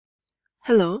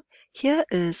Hello, here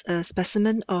is a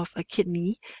specimen of a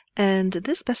kidney, and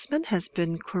this specimen has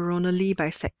been coronally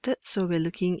bisected. So we're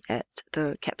looking at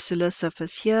the capsular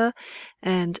surface here,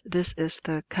 and this is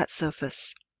the cut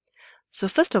surface. So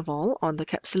first of all, on the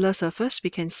capsular surface,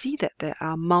 we can see that there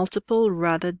are multiple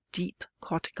rather deep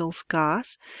cortical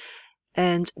scars.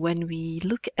 And when we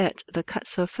look at the cut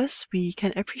surface, we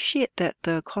can appreciate that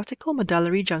the cortical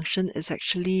medullary junction is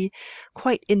actually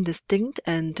quite indistinct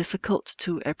and difficult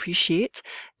to appreciate.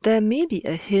 There may be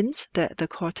a hint that the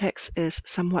cortex is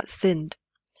somewhat thinned.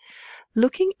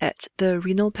 Looking at the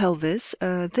renal pelvis,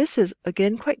 this is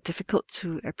again quite difficult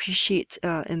to appreciate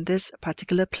in this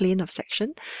particular plane of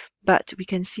section, but we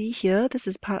can see here this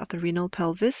is part of the renal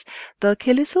pelvis. The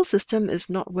calyceal system is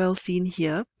not well seen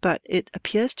here, but it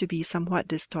appears to be somewhat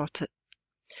distorted.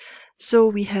 So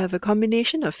we have a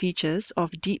combination of features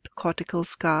of deep cortical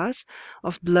scars,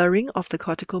 of blurring of the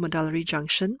cortical medullary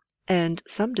junction, and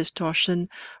some distortion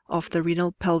of the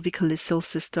renal pelvic calyceal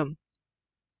system.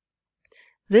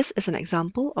 This is an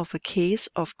example of a case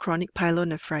of chronic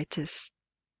pyelonephritis.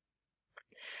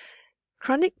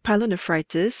 Chronic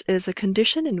pyelonephritis is a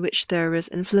condition in which there is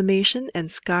inflammation and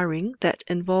scarring that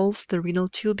involves the renal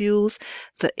tubules,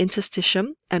 the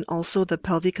interstitium, and also the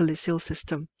pelvic calyceal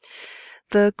system.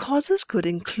 The causes could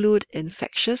include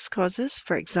infectious causes,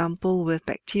 for example, with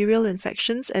bacterial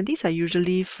infections, and these are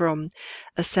usually from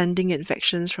ascending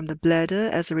infections from the bladder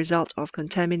as a result of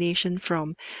contamination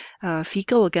from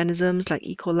fecal organisms like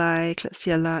E. coli,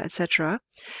 Klebsiella, etc.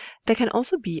 There can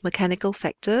also be mechanical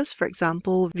factors, for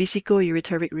example,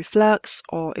 vesicoureteric reflux,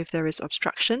 or if there is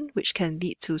obstruction, which can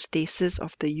lead to stasis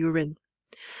of the urine.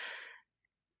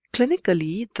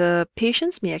 Clinically, the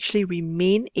patients may actually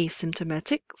remain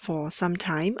asymptomatic for some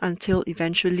time until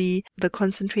eventually the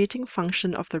concentrating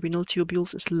function of the renal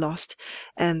tubules is lost,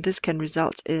 and this can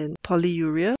result in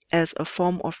polyuria as a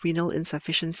form of renal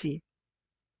insufficiency.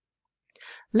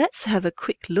 Let's have a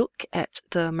quick look at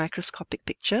the microscopic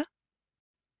picture.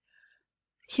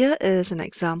 Here is an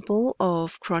example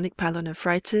of chronic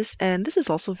pyelonephritis, and this is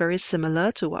also very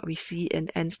similar to what we see in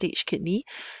end-stage kidney.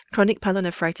 Chronic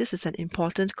pyelonephritis is an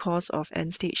important cause of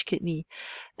end-stage kidney.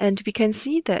 And we can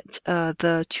see that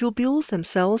the tubules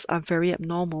themselves are very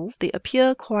abnormal. They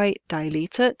appear quite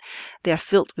dilated. They are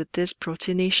filled with this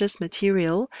proteinaceous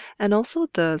material, and also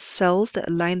the cells that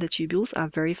line the tubules are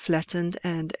very flattened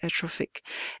and atrophic.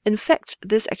 In fact,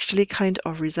 this actually kind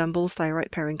of resembles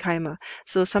thyroid parenchyma.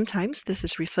 So sometimes this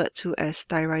is referred to as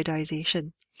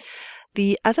thyroidization.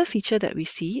 The other feature that we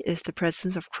see is the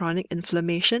presence of chronic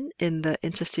inflammation in the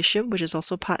interstitium, which is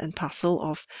also part and parcel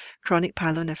of chronic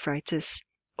pyelonephritis.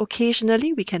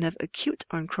 Occasionally, we can have acute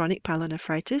on chronic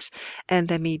pyelonephritis, and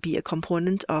there may be a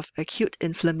component of acute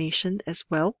inflammation as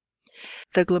well.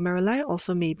 The glomeruli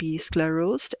also may be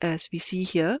sclerosed, as we see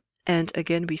here, and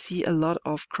again, we see a lot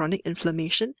of chronic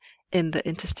inflammation in the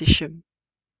interstitium.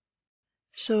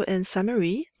 So in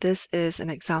summary, this is an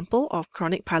example of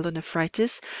chronic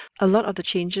pyelonephritis. A lot of the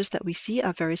changes that we see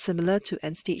are very similar to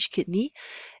end-stage kidney.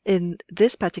 In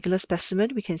this particular specimen,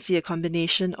 we can see a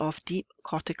combination of deep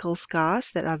cortical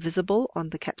scars that are visible on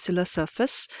the capsular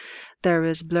surface. There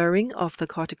is blurring of the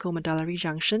cortical medullary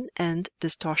junction and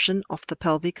distortion of the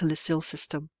pelvic calyceal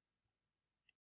system.